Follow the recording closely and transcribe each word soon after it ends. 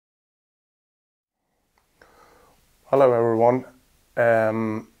Hello everyone.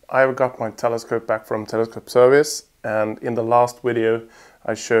 I've got my telescope back from telescope service, and in the last video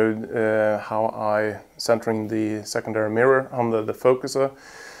I showed how I centering the secondary mirror under the focuser,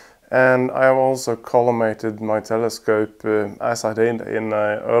 and I have also collimated my telescope as I did in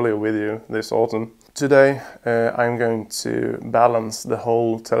an earlier video this autumn. Today I'm going to balance the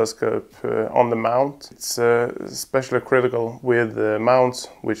whole telescope on the mount. It's especially critical with mounts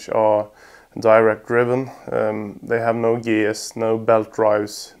which are direct driven. They have no gears, no belt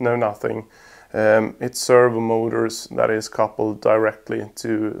drives, no nothing. It's servo motors that is coupled directly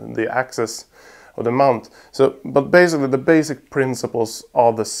to the axis of the mount. But basically the basic principles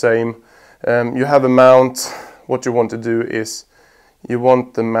are the same. You have a mount. What you want to do is you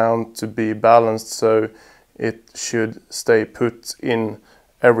want the mount to be balanced, so it should stay put in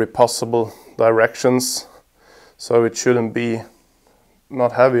every possible directions. So it shouldn't be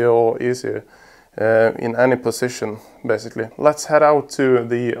not heavier or easier in any position, basically. Let's head out to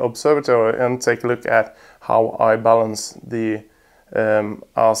the observatory and take a look at how I balance the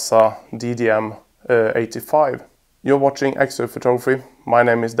ASA DDM 85. You're watching Exo Photography. My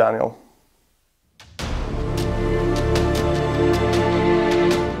name is Daniel.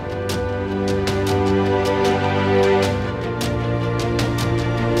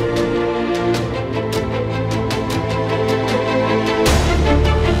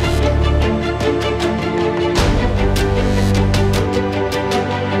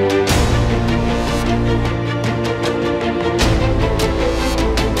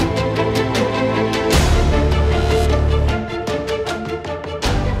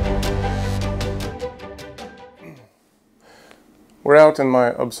 We're out in my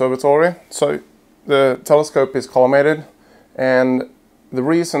observatory, so the telescope is collimated, and the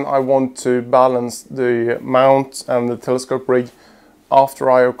reason I want to balance the mount and the telescope rig after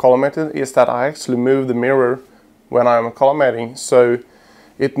I have collimated is that I actually move the mirror when I'm collimating, so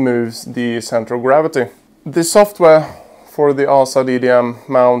it moves the center of gravity. The software for the ASA DDM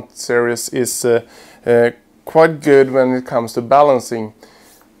mount series is quite good when it comes to balancing.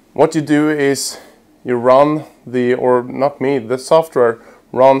 What you do is you run the software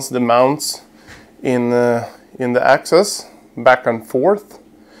runs the mounts in the axis back and forth.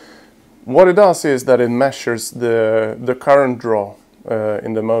 What it does is that it measures the current draw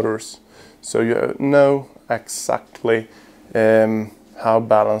in the motors, so you know exactly how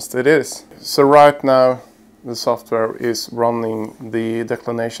balanced it is. So right now the software is running the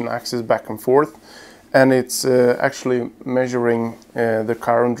declination axis back and forth, and it's actually measuring the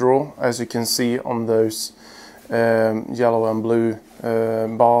current draw, as you can see on those yellow and blue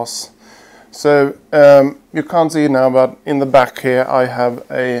bars. So you can't see now, but in the back here I have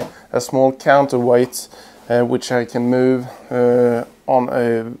a small counterweight which I can move on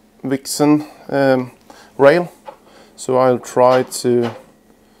a Vixen rail. So I'll try to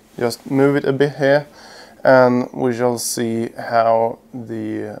just move it a bit here, and we shall see how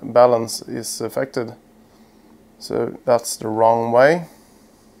the balance is affected. So that's the wrong way.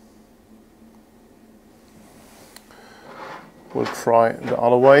 We'll try the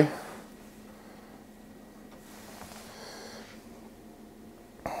other way.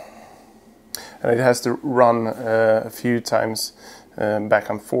 And it has to run a few times back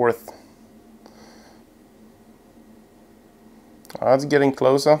and forth. It's getting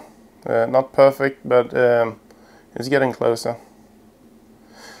closer. Not perfect, but it's getting closer.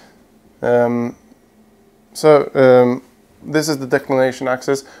 This is the declination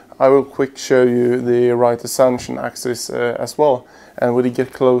axis. I will quick show you the right ascension axis as well, and we'll get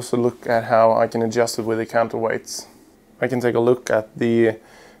a closer look at how I can adjust it with the counterweights. I can take a look at the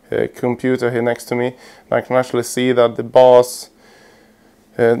computer here next to me, and I can actually see that the bars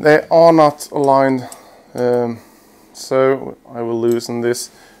they are not aligned. So I will loosen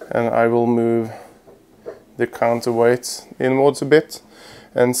this, and I will move the counterweights inwards a bit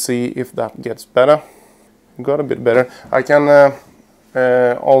and see if that gets better. Got a bit better. I can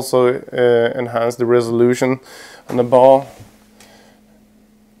also enhance the resolution on the bar.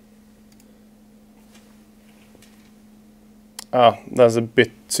 That's a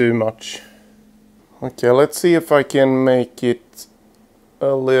bit too much. Okay, let's see if I can make it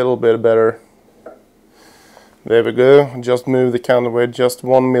a little bit better. There we go. Just move the counterweight just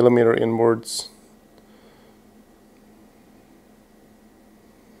 1 millimeter inwards.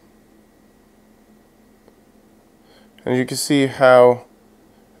 And you can see how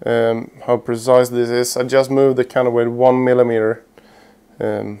precise this is. I just moved the counterweight 1 millimeter.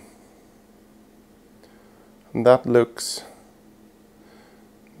 And that looks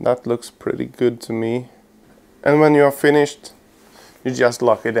pretty good to me. And when you are finished, you just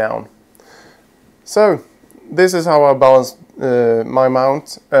lock it down. So this is how I balanced my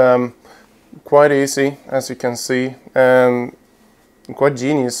mount. Quite easy, as you can see, and quite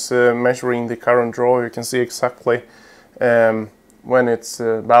genius measuring the current draw. You can see exactly when it's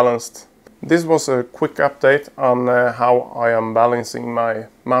balanced. This was a quick update on how I am balancing my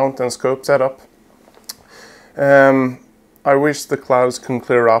mount and scope setup. I wish the clouds can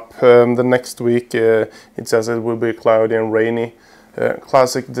clear up. The next week it says it will be cloudy and rainy.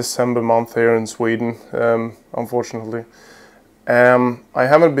 Classic December month here in Sweden, unfortunately. I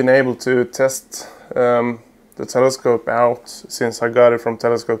haven't been able to test the telescope out since I got it from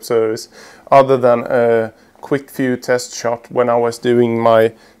Telescope Service, other than a quick few test shot when I was doing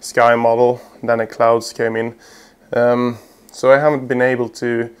my sky model. Then the clouds came in, so I haven't been able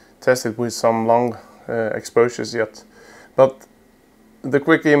to test it with some long exposures yet. But the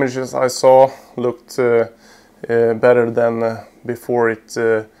quick images I saw looked better than before it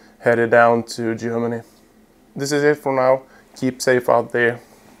headed down to Germany. This is it for now. Keep safe out there.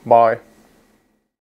 Bye.